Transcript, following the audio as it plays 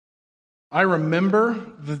I remember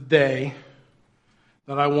the day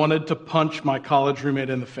that I wanted to punch my college roommate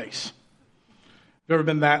in the face. Have you ever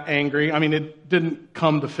been that angry? I mean, it didn't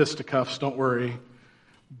come to fisticuffs, don't worry.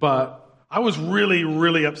 But I was really,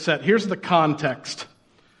 really upset. Here's the context.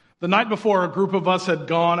 The night before, a group of us had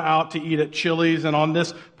gone out to eat at Chili's, and on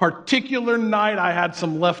this particular night, I had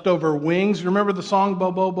some leftover wings. You remember the song,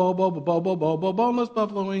 Bo, Bo, Bo, Bo, Bo, Bo, Bo, Bo, Bo, boneless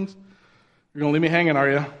buffalo wings? You're going to leave me hanging, are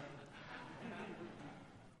you?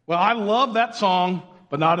 Well, I love that song,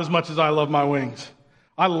 but not as much as I love my wings.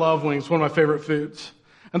 I love wings, one of my favorite foods.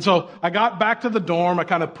 And so I got back to the dorm, I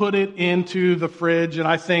kind of put it into the fridge, and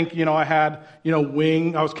I think, I had,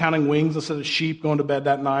 I was counting wings instead of sheep going to bed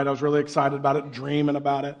that night. I was really excited about it, dreaming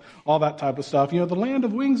about it, all that type of stuff. The land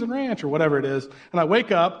of wings and ranch or whatever it is. And I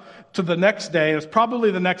wake up to the next day, and it's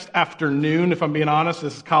probably the next afternoon, if I'm being honest.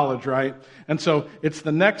 This is college, right? And so it's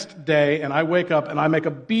the next day, and I wake up, and I make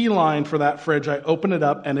a beeline for that fridge. I open it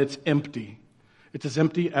up, and it's empty. It's as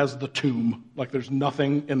empty as the tomb, like there's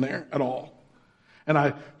nothing in there at all. And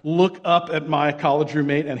I look up at my college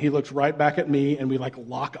roommate, and he looks right back at me, and we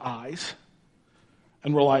lock eyes.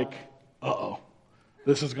 And we're like, uh-oh,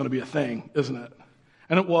 this is going to be a thing, isn't it?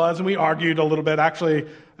 And it was, and we argued a little bit. Actually,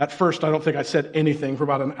 at first, I don't think I said anything for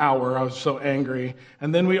about an hour. I was so angry.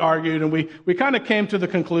 And then we argued, and we kind of came to the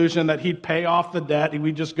conclusion that he'd pay off the debt.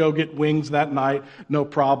 We'd just go get wings that night, no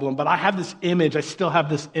problem. But I have this image, I still have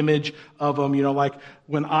this image of him, like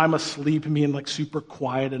when I'm asleep, being super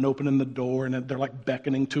quiet and opening the door, and they're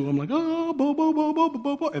beckoning to him, oh, bo, bo, bo, bo,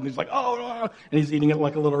 bo, bo. And he's oh, and he's eating it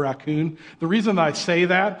like a little raccoon. The reason that I say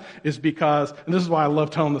that is because, and this is why I love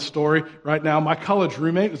telling the story right now, my college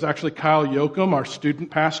roommate is actually Kyle Yoakum, our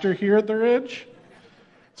student pastor here at The Ridge.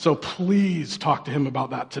 So please talk to him about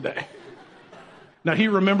that today. Now, he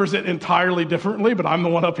remembers it entirely differently, but I'm the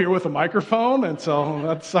one up here with a microphone, and so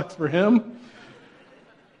that sucks for him.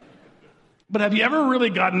 But have you ever really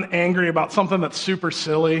gotten angry about something that's super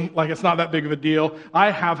silly? It's not that big of a deal.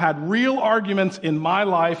 I have had real arguments in my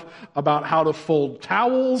life about how to fold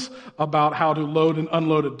towels, about how to load and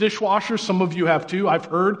unload a dishwasher. Some of you have too. I've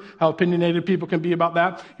heard how opinionated people can be about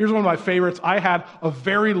that. Here's one of my favorites. I had a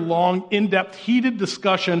very long, in-depth, heated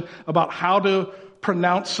discussion about how to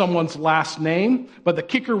pronounce someone's last name. But the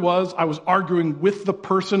kicker was I was arguing with the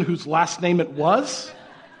person whose last name it was.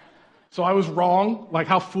 So I was wrong.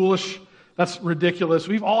 How foolish. That's ridiculous.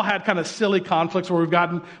 We've all had kind of silly conflicts where we've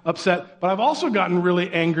gotten upset, but I've also gotten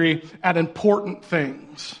really angry at important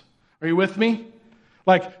things. Are you with me?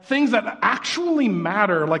 Things that actually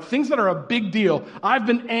matter, things that are a big deal. I've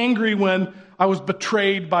been angry when I was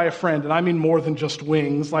betrayed by a friend, and I mean more than just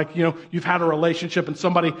wings. You've had a relationship and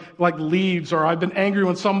somebody leaves, or I've been angry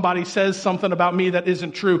when somebody says something about me that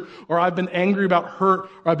isn't true, or I've been angry about hurt,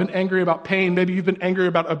 or I've been angry about pain. Maybe you've been angry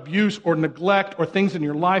about abuse or neglect or things in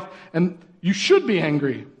your life, and you should be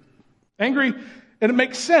angry. Angry, and it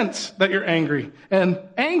makes sense that you're angry. And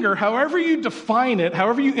anger, however you define it,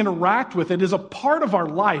 however you interact with it, is a part of our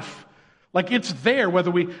life. It's there whether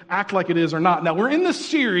we act like it is or not. Now, we're in this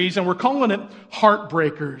series, and we're calling it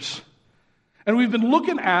Heartbreakers. And we've been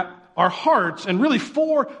looking at our hearts, and really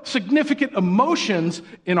 4 significant emotions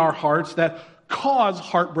in our hearts that cause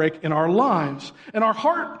heartbreak in our lives. And our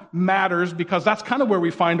heart matters because that's kind of where we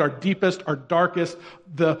find our deepest, our darkest,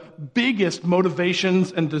 the biggest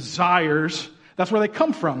motivations and desires. That's where they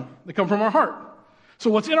come from. They come from our heart. So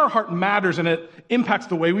what's in our heart matters, and it impacts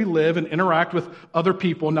the way we live and interact with other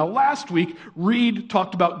people. Now, last week, Reed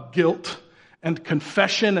talked about guilt and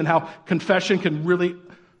confession and how confession can really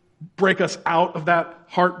break us out of that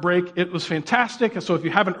heartbreak. It was fantastic. So if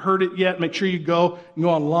you haven't heard it yet, make sure you go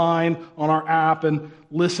online on our app and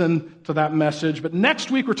listen to that message. But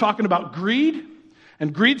next week, we're talking about greed.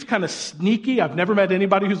 And greed's kind of sneaky. I've never met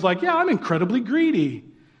anybody who's yeah, I'm incredibly greedy.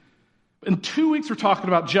 In 2 weeks, we're talking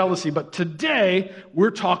about jealousy, but today,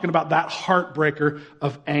 we're talking about that heartbreaker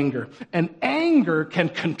of anger. And anger can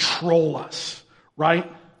control us,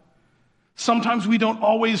 right? Sometimes we don't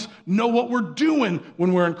always know what we're doing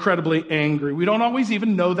when we're incredibly angry. We don't always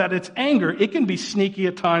even know that it's anger. It can be sneaky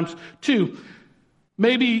at times, too.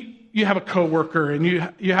 Maybe you have a coworker, and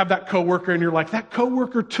you have that coworker, and you're that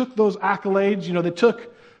coworker took those accolades, they took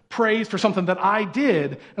praise for something that I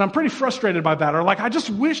did, and I'm pretty frustrated by that. Or I just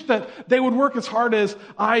wish that they would work as hard as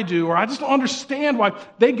I do, or I just don't understand why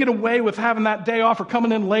they get away with having that day off or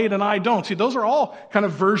coming in late and I don't. See, those are all kind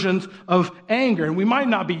of versions of anger, and we might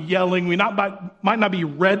not be yelling, we might not be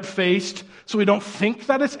red-faced, so we don't think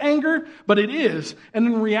that it's anger, but it is. And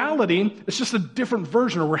in reality, it's just a different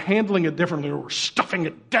version, or we're handling it differently, or we're stuffing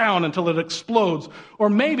it down until it explodes. Or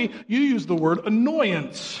maybe you use the word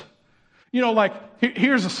annoyance. Like,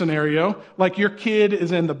 here's a scenario. Like, your kid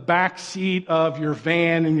is in the back seat of your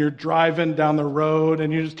van and you're driving down the road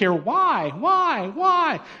and you just hear, why?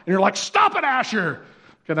 And you're like, stop it, Asher.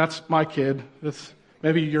 Okay, that's my kid.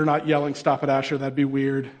 Maybe you're not yelling, stop it, Asher. That'd be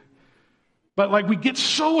weird. But like, we get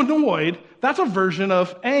so annoyed. That's a version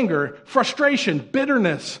of anger. Frustration,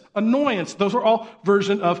 bitterness, annoyance. Those are all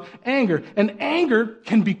versions of anger. And anger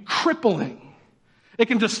can be crippling. It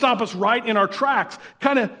can just stop us right in our tracks.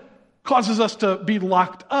 Kind of causes us to be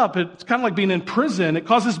locked up. It's kind of like being in prison. It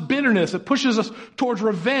causes bitterness. It pushes us towards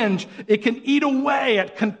revenge. It can eat away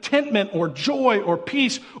at contentment or joy or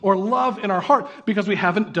peace or love in our heart because we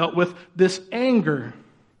haven't dealt with this anger.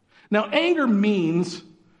 Now, anger means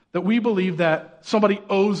that we believe that somebody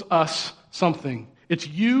owes us something. It's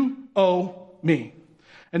you owe me.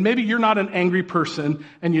 And maybe you're not an angry person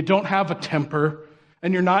and you don't have a temper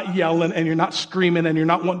and you're not yelling, and you're not screaming, and you're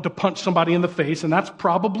not wanting to punch somebody in the face, and that's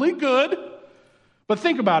probably good. But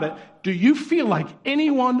think about it. Do you feel like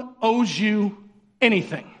anyone owes you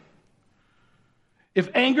anything? If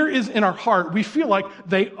anger is in our heart, we feel like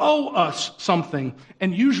they owe us something.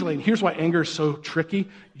 And usually, and here's why anger is so tricky,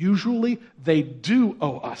 usually they do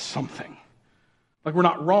owe us something. Like, we're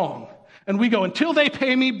not wrong. And we go, until they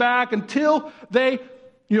pay me back, until they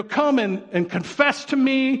come and confess to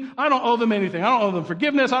me. I don't owe them anything. I don't owe them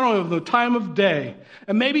forgiveness. I don't owe them the time of day.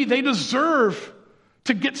 And maybe they deserve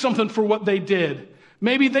to get something for what they did.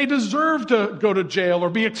 Maybe they deserve to go to jail or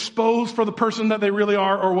be exposed for the person that they really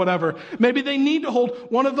are or whatever. Maybe they need to hold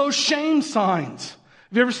one of those shame signs.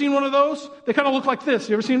 Have you ever seen one of those? They kind of look like this.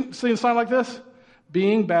 You ever seen a sign like this?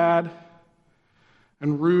 Being bad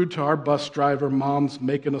and rude to our bus driver, mom's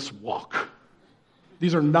making us walk.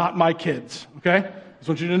 These are not my kids, okay? I just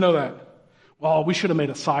want you to know that. Well, we should have made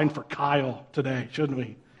a sign for Kyle today, shouldn't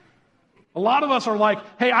we? A lot of us are like,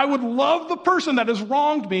 hey, I would love the person that has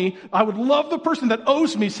wronged me. I would love the person that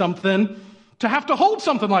owes me something to have to hold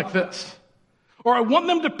something like this. Or I want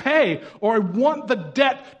them to pay. Or I want the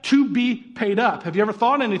debt to be paid up. Have you ever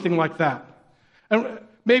thought anything like that? And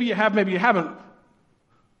maybe you have, maybe you haven't.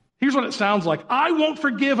 Here's what it sounds like. I won't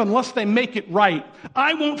forgive unless they make it right.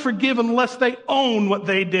 I won't forgive unless they own what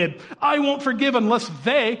they did. I won't forgive unless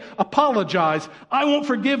they apologize. I won't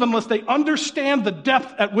forgive unless they understand the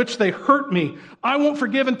depth at which they hurt me. I won't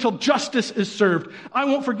forgive until justice is served. I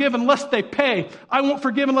won't forgive unless they pay. I won't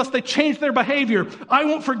forgive unless they change their behavior. I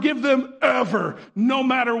won't forgive them ever, no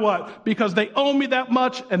matter what, because they owe me that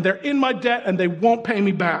much and they're in my debt and they won't pay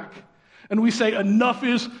me back. And we say, enough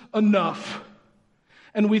is enough.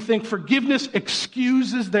 And we think forgiveness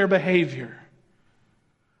excuses their behavior.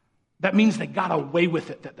 That means they got away with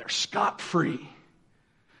it, that they're scot-free.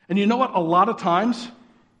 And you know what? A lot of times,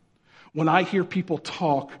 when I hear people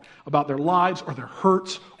talk about their lives or their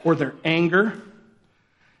hurts or their anger,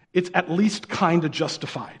 it's at least kind of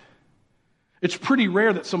justified. It's pretty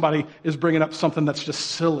rare that somebody is bringing up something that's just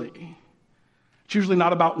silly. It's usually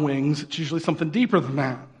not about wings. It's usually something deeper than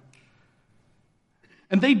that.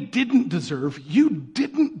 And they didn't deserve, you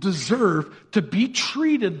didn't deserve to be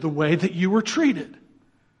treated the way that you were treated.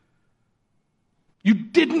 You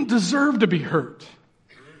didn't deserve to be hurt.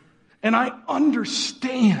 And I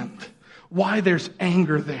understand why there's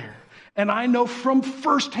anger there. And I know from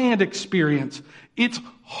firsthand experience, it's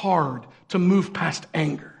hard to move past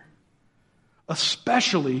anger,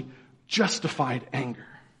 especially justified anger.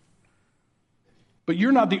 But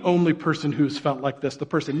you're not the only person who's felt like this. The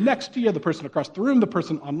person next to you, the person across the room, the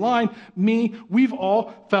person online, me, we've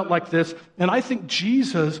all felt like this. And I think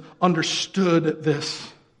Jesus understood this.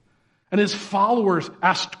 And his followers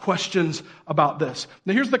asked questions about this.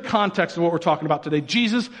 Now here's the context of what we're talking about today.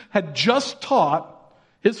 Jesus had just taught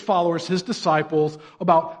his followers, his disciples,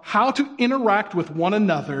 about how to interact with one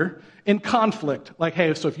another in conflict. Like,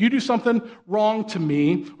 hey, so if you do something wrong to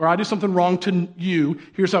me, or I do something wrong to you,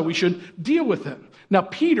 here's how we should deal with it. Now,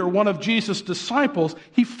 Peter, one of Jesus' disciples,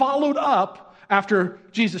 he followed up after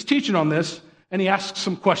Jesus' teaching on this, and he asked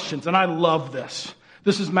some questions. And I love this.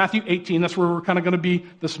 This is Matthew 18. That's where we're kind of going to be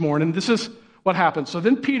this morning. This is what happened. So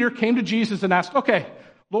then Peter came to Jesus and asked, okay,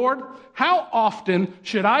 Lord, how often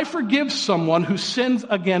should I forgive someone who sins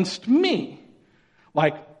against me?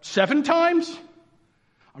 Like 7 times?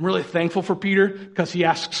 I'm really thankful for Peter because he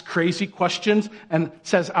asks crazy questions and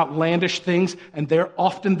says outlandish things, and they're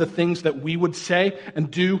often the things that we would say and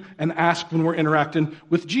do and ask when we're interacting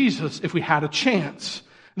with Jesus if we had a chance.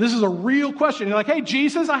 This is a real question. You're like, hey,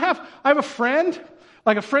 Jesus, I have a friend,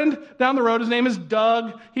 like a friend down the road. His name is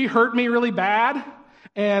Doug. He hurt me really bad.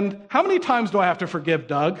 And how many times do I have to forgive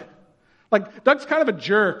Doug? Like, Doug's kind of a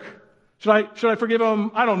jerk. Should I forgive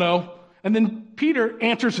him? I don't know. And then Peter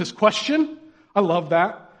answers his question. I love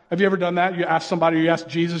that. Have you ever done that? You ask somebody, you ask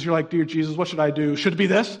Jesus, you're like, dear Jesus, what should I do? Should it be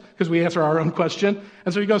this? Because we answer our own question.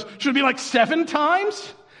 And so he goes, should it be like 7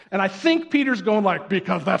 times? And I think Peter's going like,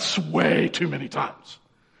 because that's way too many times.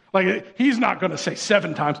 Like, he's not going to say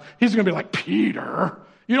 7 times. He's going to be like, Peter,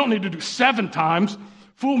 you don't need to do 7 times.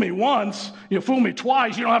 Fool me once, fool me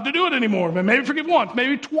twice, you don't have to do it anymore. Maybe forgive once,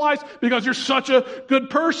 maybe twice, because you're such a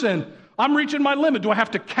good person. I'm reaching my limit. Do I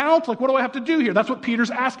have to count? Like, what do I have to do here? That's what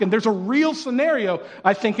Peter's asking. There's a real scenario,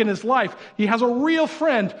 I think, in his life. He has a real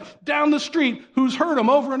friend down the street who's hurt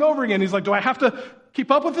him over and over again. He's like, do I have to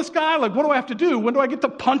keep up with this guy? Like, what do I have to do? When do I get to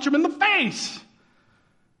punch him in the face?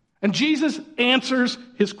 And Jesus answers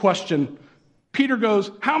his question. Peter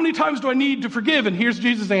goes, how many times do I need to forgive? And here's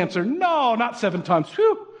Jesus' answer. No, not 7 times.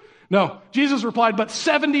 Whew. No, Jesus replied, but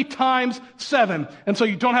 70 times 7. And so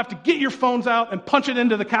you don't have to get your phones out and punch it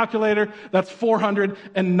into the calculator. That's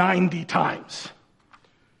 490 times.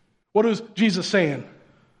 What is Jesus saying?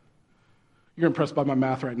 You're impressed by my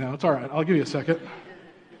math right now. It's all right. I'll give you a second.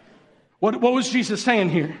 What was Jesus saying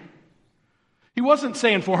here? He wasn't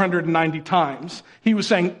saying 490 times. He was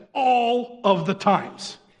saying all of the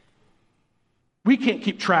times. We can't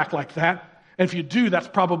keep track like that. And if you do, that's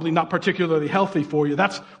probably not particularly healthy for you.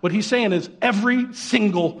 That's what he's saying is every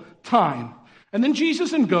single time. And then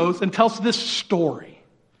Jesus goes and tells this story.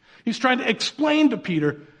 He's trying to explain to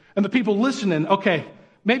Peter and the people listening, okay,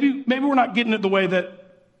 maybe we're not getting it the way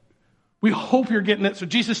that we hope you're getting it. So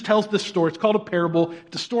Jesus tells this story. It's called a parable.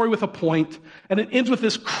 It's a story with a point. And it ends with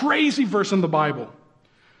this crazy verse in the Bible.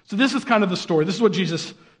 So this is kind of the story. This is what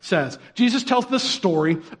Jesus says. Jesus tells this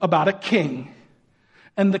story about a king.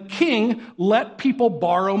 And the king let people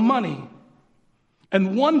borrow money.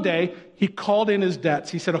 And one day, he called in his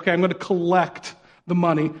debts. He said, okay, I'm going to collect the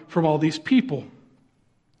money from all these people.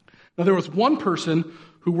 Now, there was one person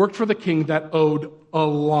who worked for the king that owed a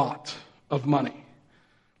lot of money.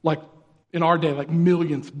 Like in our day, like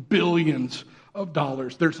millions, billions of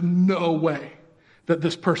dollars. There's no way that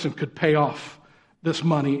this person could pay off this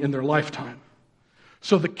money in their lifetime.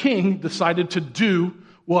 So the king decided to do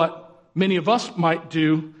what many of us might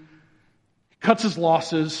do. He cuts his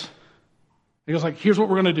losses. He goes like, here's what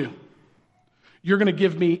we're going to do. You're going to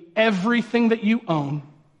give me everything that you own.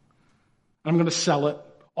 I'm going to sell it.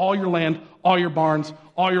 All your land, all your barns,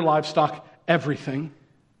 all your livestock, everything.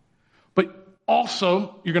 But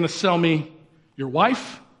also, you're going to sell me your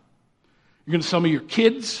wife. You're going to sell me your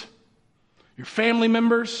kids, your family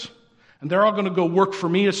members, and they're all going to go work for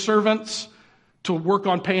me as servants to work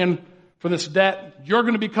on paying for this debt. You're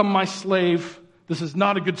going to become my slave. This is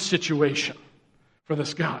not a good situation for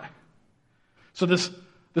this guy. So this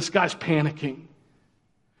guy's panicking.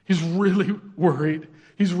 He's really worried.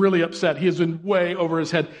 He's really upset. He has been way over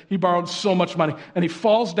his head. He borrowed so much money. And he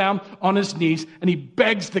falls down on his knees and he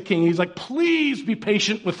begs the king. He's like, please be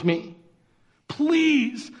patient with me.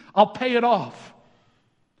 Please, I'll pay it off.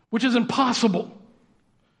 Which is impossible.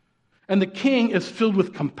 And the king is filled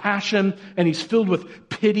with compassion and he's filled with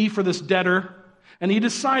pity for this debtor. And he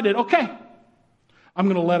decided, okay, I'm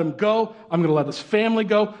going to let him go. I'm going to let his family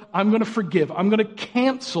go. I'm going to forgive. I'm going to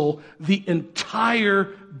cancel the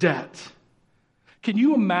entire debt. Can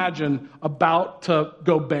you imagine about to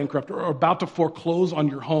go bankrupt or about to foreclose on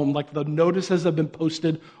your home, like the notices have been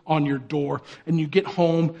posted on your door, and you get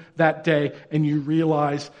home that day and you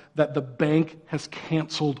realize that the bank has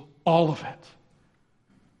canceled all of it?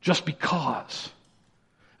 Just because.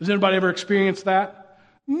 Has anybody ever experienced that?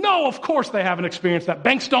 No, of course they haven't experienced that.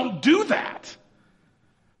 Banks don't do that.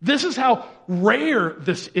 This is how rare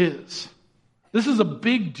this is. This is a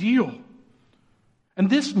big deal. And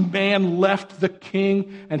this man left the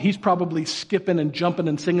king, and he's probably skipping and jumping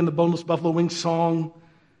and singing the Boneless Buffalo Wings song.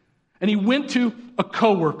 And he went to a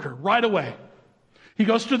coworker right away. He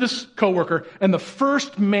goes to this coworker, and the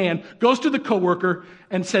first man goes to the coworker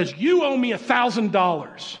and says, you owe me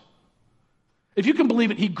 $1,000. If you can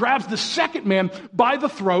believe it, he grabs the second man by the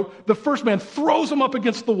throat. The first man throws him up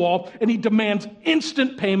against the wall, and he demands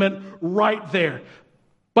instant payment right there.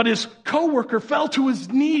 But his coworker fell to his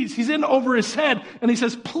knees. He's in over his head, and he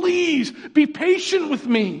says, please be patient with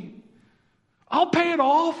me. I'll pay it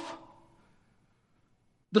off.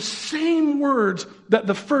 The same words that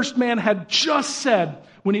the first man had just said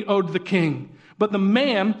when he owed the king. But the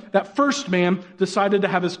man, that first man, decided to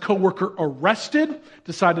have his coworker arrested,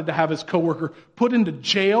 decided to have his coworker put into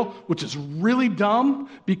jail, which is really dumb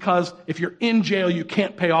because if you're in jail, you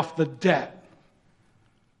can't pay off the debt.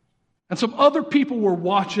 And some other people were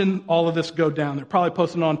watching all of this go down. They're probably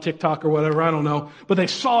posting it on TikTok or whatever, I don't know. But they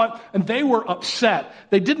saw it and they were upset.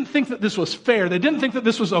 They didn't think that this was fair. They didn't think that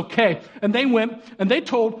this was okay. And they went and they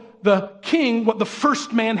told the king what the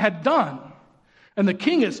first man had done. And the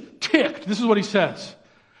king is ticked. This is what he says.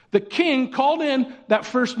 The king called in that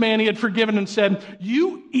first man he had forgiven and said,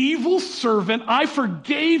 "You evil servant, I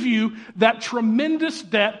forgave you that tremendous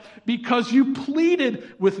debt because you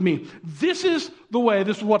pleaded with me." This is the way,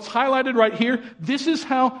 this is what's highlighted right here. This is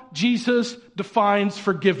how Jesus defines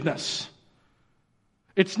forgiveness.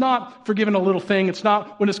 It's not forgiving a little thing. It's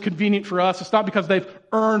not when it's convenient for us. It's not because they've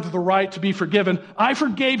earned the right to be forgiven. I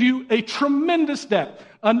forgave you a tremendous debt,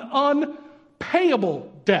 an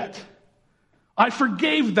unpayable debt. I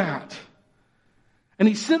forgave that. And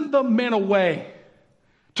he sent the man away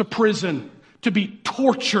to prison to be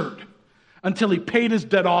tortured until he paid his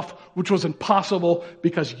debt off, which was impossible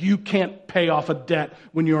because you can't pay off a debt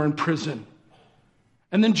when you're in prison.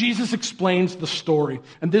 And then Jesus explains the story.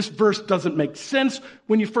 And this verse doesn't make sense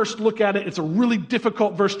when you first look at it. It's a really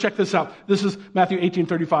difficult verse. Check this out. This is Matthew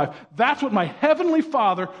 18:35. "That's what my heavenly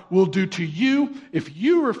Father will do to you if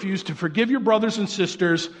you refuse to forgive your brothers and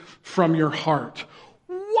sisters from your heart."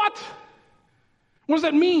 What? What does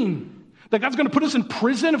that mean? That God's going to put us in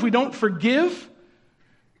prison if we don't forgive?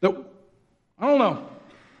 I don't know.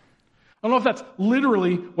 I don't know if that's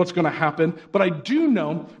literally what's going to happen, but I do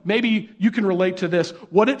know, maybe you can relate to this,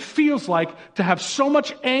 what it feels like to have so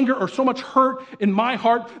much anger or so much hurt in my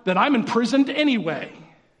heart that I'm imprisoned anyway.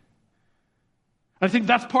 I think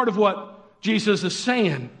that's part of what Jesus is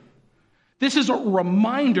saying. This is a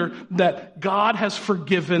reminder that God has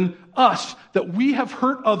forgiven us, that we have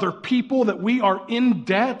hurt other people, that we are in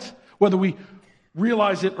debt, whether we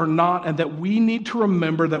realize it or not, and that we need to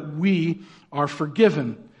remember that we are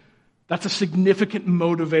forgiven. That's a significant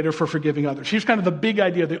motivator for forgiving others. Here's kind of the big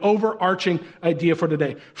idea, the overarching idea for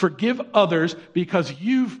today. Forgive others because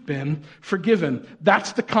you've been forgiven.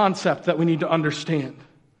 That's the concept that we need to understand.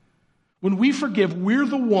 When we forgive, we're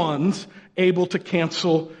the ones able to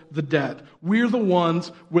cancel the debt. We're the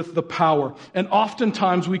ones with the power. And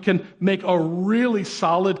oftentimes we can make a really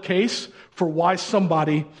solid case for why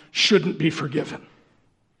somebody shouldn't be forgiven.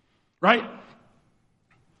 Right?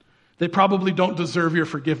 They probably don't deserve your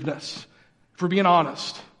forgiveness. If we're being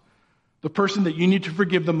honest, the person that you need to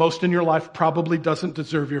forgive the most in your life probably doesn't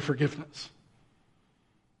deserve your forgiveness.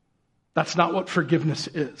 That's not what forgiveness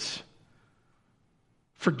is.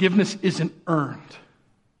 Forgiveness isn't earned.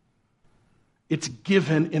 It's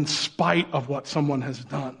given in spite of what someone has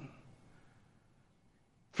done.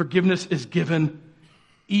 Forgiveness is given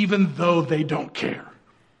even though they don't care.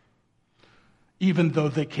 Even though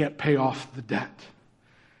they can't pay off the debt.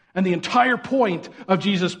 And the entire point of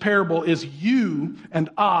Jesus' parable is you and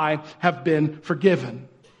I have been forgiven.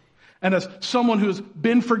 And as someone who has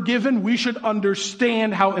been forgiven, we should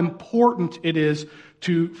understand how important it is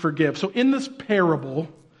to forgive. So in this parable,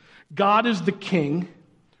 God is the king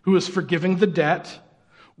who is forgiving the debt.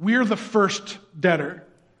 We're the first debtor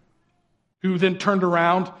who then turned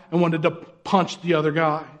around and wanted to punch the other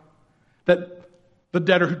guy, that the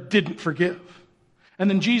debtor who didn't forgive. And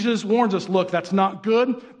then Jesus warns us, look, that's not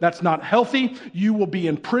good. That's not healthy. You will be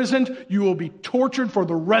imprisoned. You will be tortured for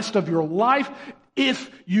the rest of your life if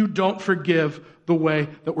you don't forgive the way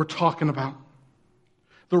that we're talking about.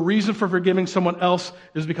 The reason for forgiving someone else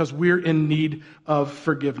is because we're in need of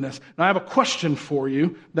forgiveness. Now, I have a question for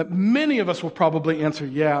you that many of us will probably answer,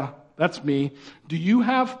 yeah, that's me. Do you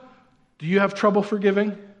have trouble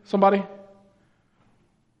forgiving somebody?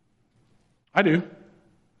 I do.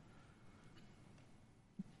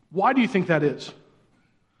 Why do you think that is?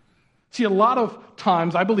 See, a lot of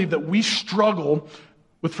times I believe that we struggle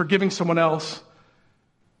with forgiving someone else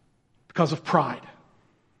because of pride.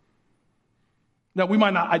 Now, we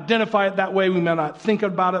might not identify it that way, we might not think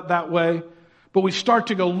about it that way, but we start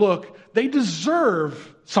to go, look, they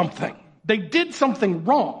deserve something. They did something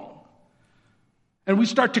wrong. And we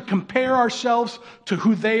start to compare ourselves to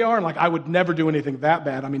who they are, and like, I would never do anything that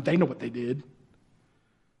bad. I mean, they know what they did.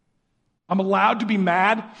 I'm allowed to be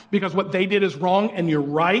mad because what they did is wrong and you're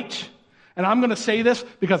right. And I'm going to say this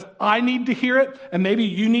because I need to hear it and maybe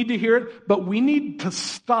you need to hear it, but we need to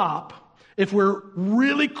stop if we're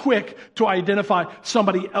really quick to identify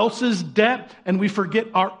somebody else's debt and we forget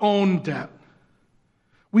our own debt.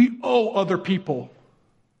 We owe other people.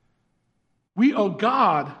 We owe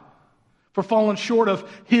God for falling short of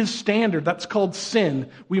His standard. That's called sin.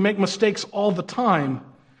 We make mistakes all the time.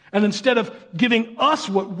 And instead of giving us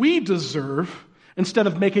what we deserve, instead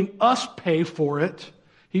of making us pay for it,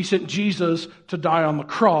 He sent Jesus to die on the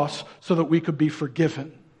cross so that we could be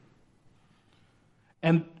forgiven.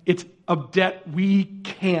 And it's a debt we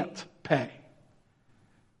can't pay.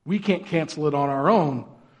 We can't cancel it on our own.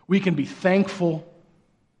 We can be thankful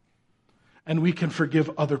and we can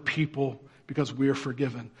forgive other people because we are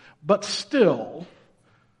forgiven. But still,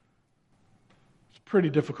 pretty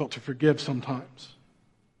difficult to forgive sometimes.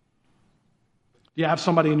 You have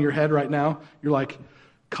somebody in your head right now, you're like,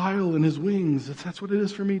 Kyle and his wings, that's what it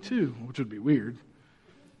is for me too, which would be weird.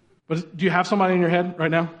 But do you have somebody in your head right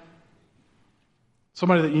now?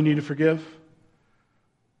 Somebody that you need to forgive?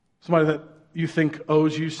 Somebody that you think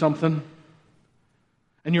owes you something?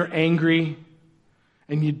 And you're angry,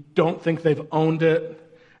 and you don't think they've owned it,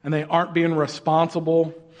 and they aren't being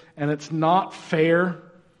responsible, and it's not fair?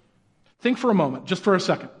 Think for a moment, just for a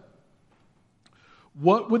second.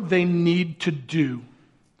 What would they need to do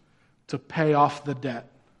to pay off the debt?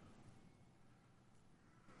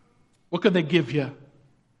 What could they give you?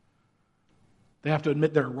 They have to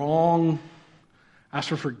admit they're wrong, ask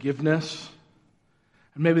for forgiveness,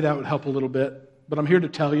 and maybe that would help a little bit. But I'm here to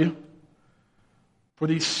tell you, for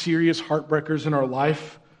these serious heartbreakers in our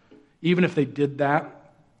life, even if they did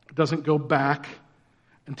that, it doesn't go back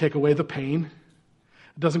and take away the pain.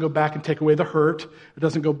 It doesn't go back and take away the hurt. It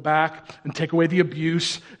doesn't go back and take away the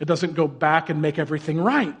abuse. It doesn't go back and make everything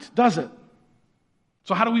right, does it?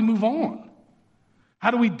 So how do we move on?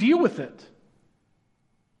 How do we deal with it?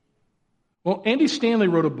 Well, Andy Stanley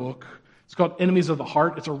wrote a book. It's called Enemies of the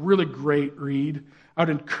Heart. It's a really great read. I would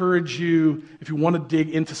encourage you, if you want to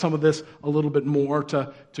dig into some of this a little bit more,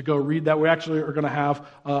 to go read that. We actually are going to have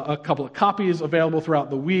a couple of copies available throughout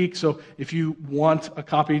the week. So if you want a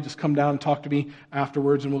copy, just come down and talk to me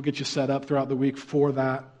afterwards, and we'll get you set up throughout the week for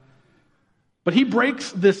that. But he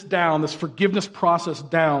breaks this down, this forgiveness process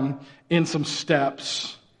down in some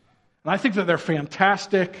steps. And I think that they're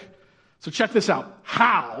fantastic. So check this out.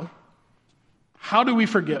 How do we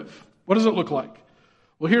forgive? What does it look like?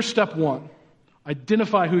 Well, here's step one.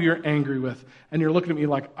 Identify who you're angry with. And you're looking at me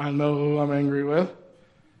like, I know who I'm angry with.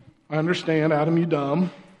 I understand, Adam, you dumb.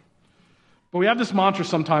 But we have this mantra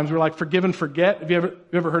sometimes. We're like, forgive and forget. Have you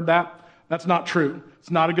ever heard that? That's not true. It's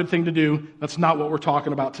not a good thing to do. That's not what we're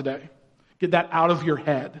talking about today. Get that out of your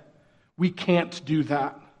head. We can't do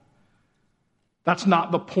that. That's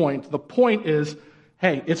not the point. The point is,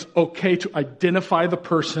 hey, it's okay to identify the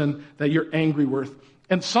person that you're angry with.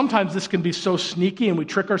 And sometimes this can be so sneaky and we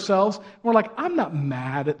trick ourselves. We're like, I'm not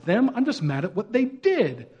mad at them. I'm just mad at what they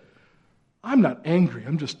did. I'm not angry.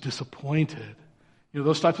 I'm just disappointed. You know,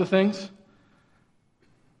 those types of things.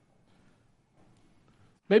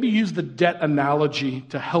 Maybe use the debt analogy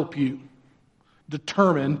to help you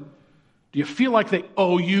determine, do you feel like they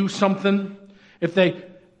owe you something?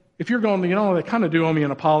 If you're going, they kind of do owe me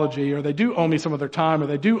an apology, or they do owe me some of their time, or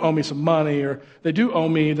they do owe me some money, or they do owe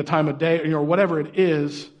me the time of day, or whatever it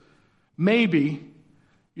is, maybe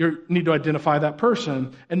you need to identify that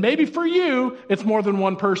person. And maybe for you, it's more than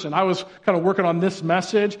one person. I was kind of working on this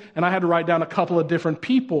message, and I had to write down a couple of different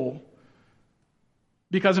people.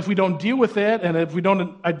 Because if we don't deal with it, and if we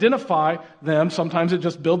don't identify them, sometimes it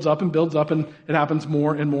just builds up, and it happens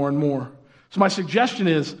more and more and more. So my suggestion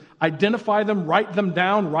is, identify them, write them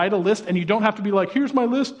down, write a list, and you don't have to be like, here's my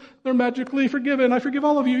list, they're magically forgiven, I forgive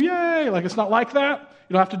all of you, yay! Like, it's not like that.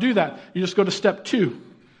 You don't have to do that. You just go to step 2.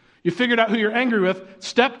 You figured out who you're angry with.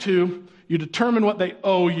 Step 2, you determine what they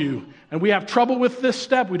owe you. And we have trouble with this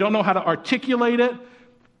step. We don't know how to articulate it.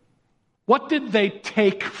 What did they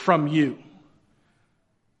take from you?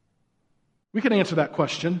 We can answer that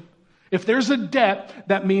question. If there's a debt,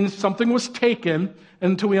 that means something was taken,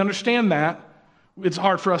 and until we understand that, it's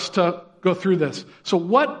hard for us to go through this. So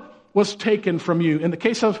what was taken from you? In the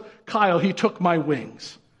case of Kyle, he took my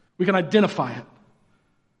wings. We can identify it.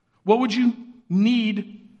 What would you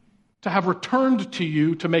need to have returned to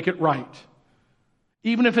you to make it right?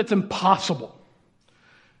 Even if it's impossible.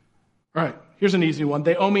 All right, here's an easy one.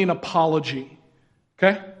 They owe me an apology.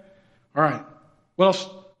 Okay? All right. What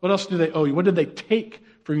else do they owe you? What did they take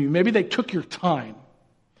from you? Maybe they took your time.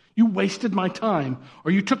 You wasted my time.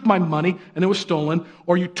 Or you took my money and it was stolen.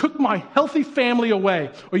 Or you took my healthy family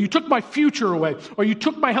away. Or you took my future away. Or you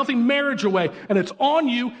took my healthy marriage away. And it's on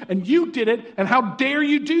you and you did it. And how dare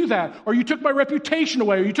you do that? Or you took my reputation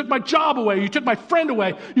away. Or you took my job away. Or you took my friend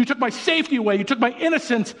away. You took my safety away. You took my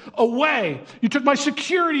innocence away. You took my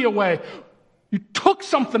security away. You took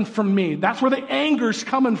something from me. That's where the anger's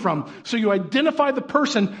coming from. So you identify the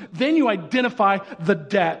person, then you identify the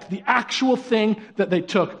debt, the actual thing that they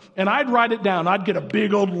took. And I'd write it down. I'd get a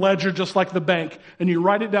big old ledger just like the bank. And you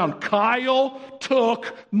write it down. Kyle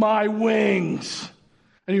took my wings.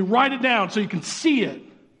 And you write it down so you can see it.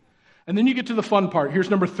 And then you get to the fun part. Here's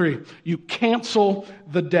number 3. You cancel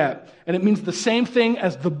the debt. And it means the same thing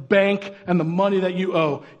as the bank and the money that you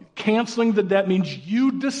owe. Canceling the debt means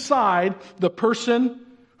you decide the person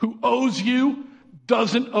who owes you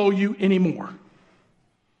doesn't owe you anymore.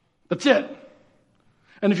 That's it.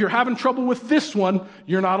 And if you're having trouble with this one,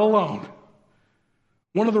 you're not alone.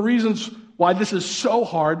 One of the reasons why this is so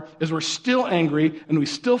hard is we're still angry and we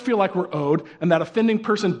still feel like we're owed, and that offending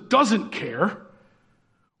person doesn't care,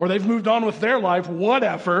 or they've moved on with their life,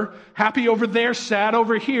 whatever, happy over there, sad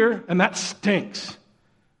over here, and that stinks.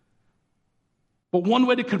 But one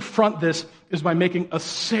way to confront this is by making a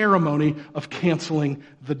ceremony of canceling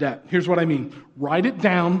the debt. Here's what I mean. Write it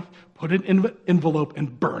down, put it in an envelope,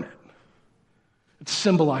 and burn it. It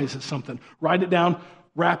symbolizes something. Write it down,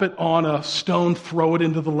 wrap it on a stone, throw it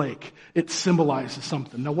into the lake. It symbolizes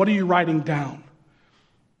something. Now, what are you writing down?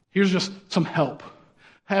 Here's just some help.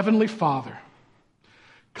 Heavenly Father,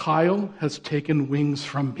 Kyle has taken wings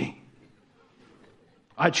from me.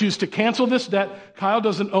 I choose to cancel this debt. Kyle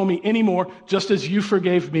doesn't owe me anymore. Just as you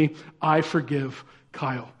forgave me, I forgive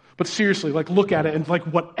Kyle. But seriously, look at it, and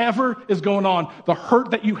whatever is going on, the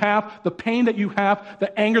hurt that you have, the pain that you have,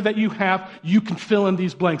 the anger that you have, you can fill in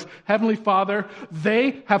these blanks. Heavenly Father,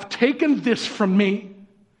 they have taken this from me,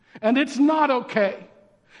 and it's not okay.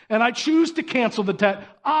 And I choose to cancel the debt.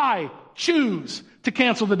 I choose to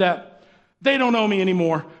cancel the debt. They don't owe me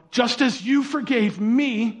anymore. Just as you forgave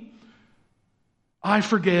me, I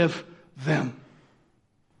forgive them.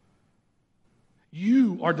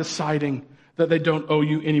 You are deciding that they don't owe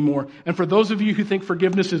you anymore. And for those of you who think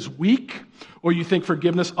forgiveness is weak, or you think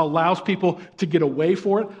forgiveness allows people to get away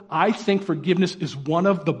for it, I think forgiveness is one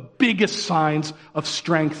of the biggest signs of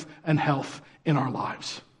strength and health in our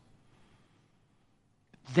lives.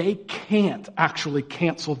 They can't actually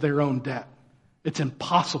cancel their own debt. It's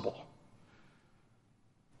impossible.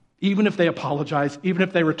 Even if they apologize, even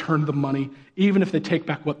if they return the money, even if they take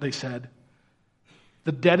back what they said,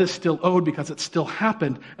 the debt is still owed because it still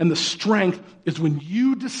happened. And the strength is when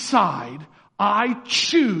you decide, I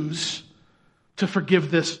choose to forgive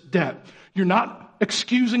this debt. You're not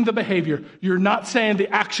excusing the behavior. You're not saying the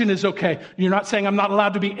action is okay. You're not saying I'm not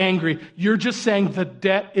allowed to be angry. You're just saying the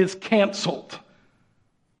debt is canceled.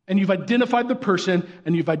 And you've identified the person,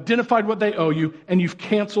 and you've identified what they owe you, and you've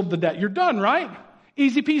canceled the debt. You're done, right?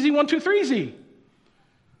 Easy peasy, 1, 2, 3, easy.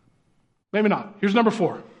 Maybe not. Here's number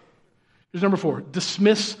 4.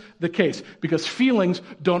 Dismiss the case. Because feelings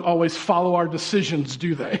don't always follow our decisions,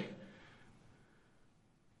 do they?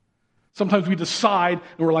 Sometimes we decide,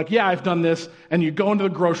 and we're like, yeah, I've done this. And you go into the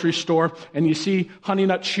grocery store, and you see Honey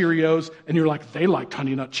Nut Cheerios, and you're like, they liked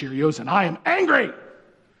Honey Nut Cheerios, and I am angry. And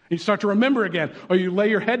you start to remember again. Or you lay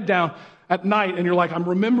your head down at night, and you're like, I'm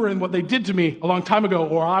remembering what they did to me a long time ago.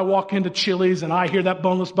 Or I walk into Chili's, and I hear that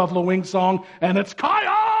boneless buffalo wing song, and it's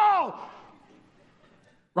Kyle!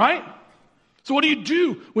 Right? So what do you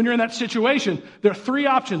do when you're in that situation? There are 3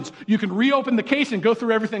 options. You can reopen the case and go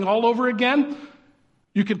through everything all over again.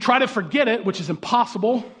 You can try to forget it, which is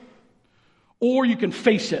impossible. Or you can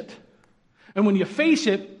face it. And when you face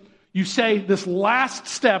it, you say this last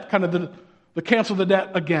step, kind of the cancel the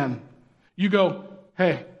debt again. You go,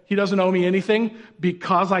 hey, he doesn't owe me anything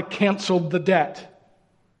because I canceled the debt.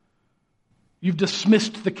 You've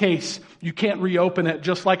dismissed the case. You can't reopen it,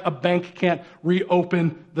 just like a bank can't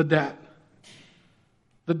reopen the debt.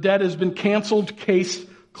 The debt has been canceled, case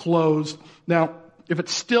closed. Now, if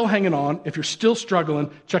it's still hanging on, if you're still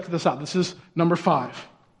struggling, check this out. This is number 5.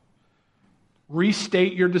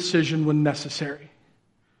 Restate your decision when necessary.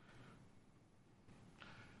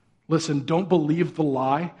 Listen, don't believe the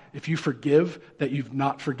lie if you forgive that you've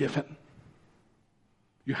not forgiven.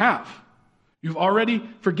 You have. You've already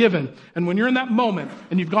forgiven. And when you're in that moment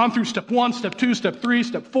and you've gone through step 1, step 2, step 3,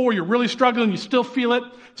 step 4, you're really struggling, you still feel it.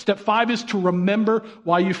 Step 5 is to remember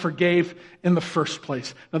why you forgave in the first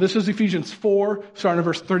place. Now this is Ephesians 4, starting in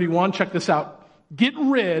verse 31. Check this out. Get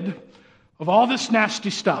rid of all this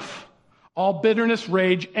nasty stuff. All bitterness,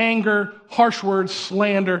 rage, anger, harsh words,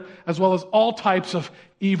 slander, as well as all types of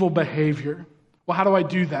evil behavior. Well, how do I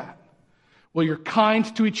do that? Well, you're kind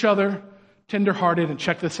to each other, tenderhearted, and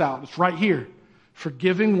check this out. It's right here.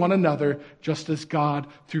 Forgiving one another just as God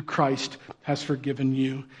through Christ has forgiven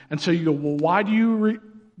you. And so you go, well,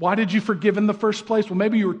 why did you forgive in the first place? Well,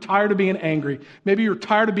 maybe you were tired of being angry. Maybe you're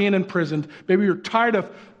tired of being imprisoned. Maybe you're tired of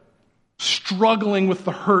struggling with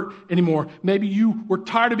the hurt anymore. Maybe you were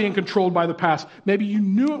tired of being controlled by the past. Maybe you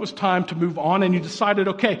knew it was time to move on and you decided,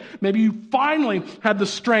 okay, maybe you finally had the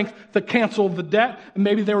strength to cancel the debt, and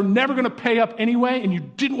maybe they were never going to pay up anyway, and you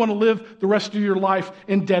didn't want to live the rest of your life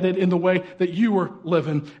indebted in the way that you were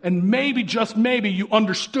living. And maybe, just maybe, you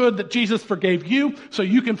understood that Jesus forgave you so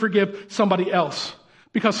you can forgive somebody else.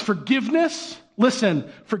 Because forgiveness, listen,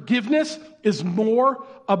 forgiveness is more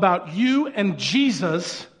about you and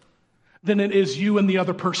Jesus than it is you and the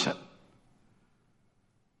other person.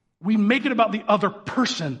 We make it about the other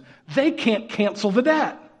person. They can't cancel the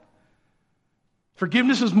debt.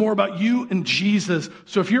 Forgiveness is more about you and Jesus.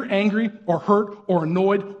 So if you're angry or hurt or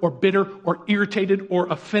annoyed or bitter or irritated or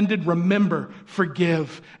offended, remember,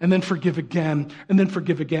 forgive, and then forgive again, and then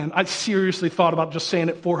forgive again. I seriously thought about just saying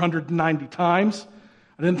it 490 times.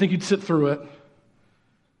 I didn't think you'd sit through it.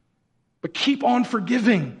 But keep on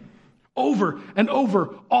forgiving over and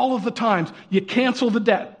over all of the times. You cancel the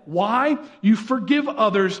debt. Why? You forgive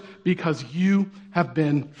others because you have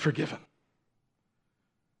been forgiven.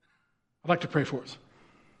 I'd like to pray for us.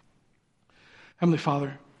 Heavenly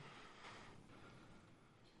Father,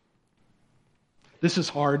 this is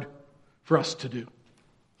hard for us to do.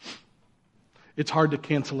 It's hard to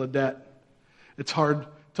cancel a debt. It's hard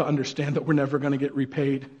to understand that we're never going to get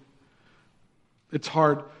repaid. It's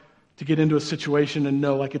hard to get into a situation and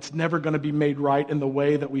know like it's never going to be made right in the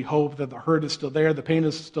way that we hope, that the hurt is still there, the pain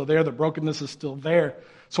is still there, the brokenness is still there.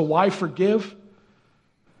 So why forgive?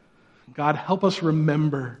 God, help us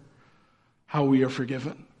remember how we are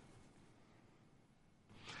forgiven.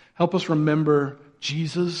 Help us remember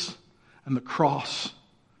Jesus and the cross.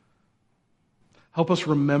 Help us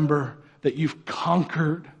remember that you've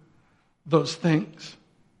conquered those things.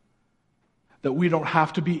 That we don't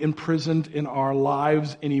have to be imprisoned in our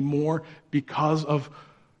lives anymore because of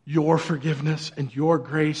your forgiveness and your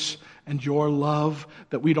grace and your love.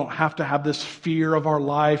 That we don't have to have this fear of our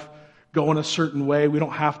life go in a certain way. We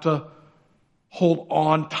don't have to hold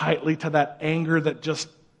on tightly to that anger that just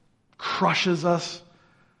crushes us.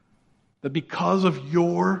 That because of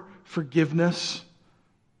your forgiveness,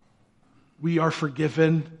 we are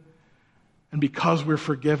forgiven. And because we're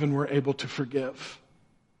forgiven, we're able to forgive.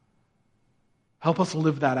 Help us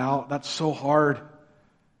live that out. That's so hard.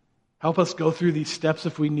 Help us go through these steps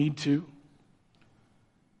if we need to.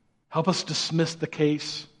 Help us dismiss the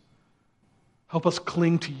case. Help us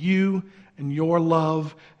cling to you and your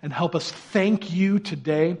love, and help us thank you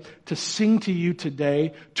today, to sing to you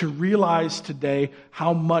today, to realize today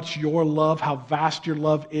how much your love, how vast your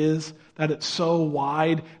love is, that it's so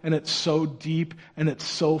wide and it's so deep and it's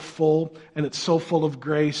so full and it's so full of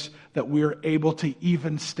grace that we're able to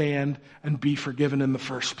even stand and be forgiven in the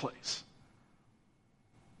first place.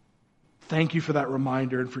 Thank you for that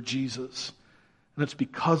reminder and for Jesus. And it's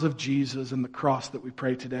because of Jesus and the cross that we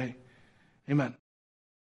pray today. Amen.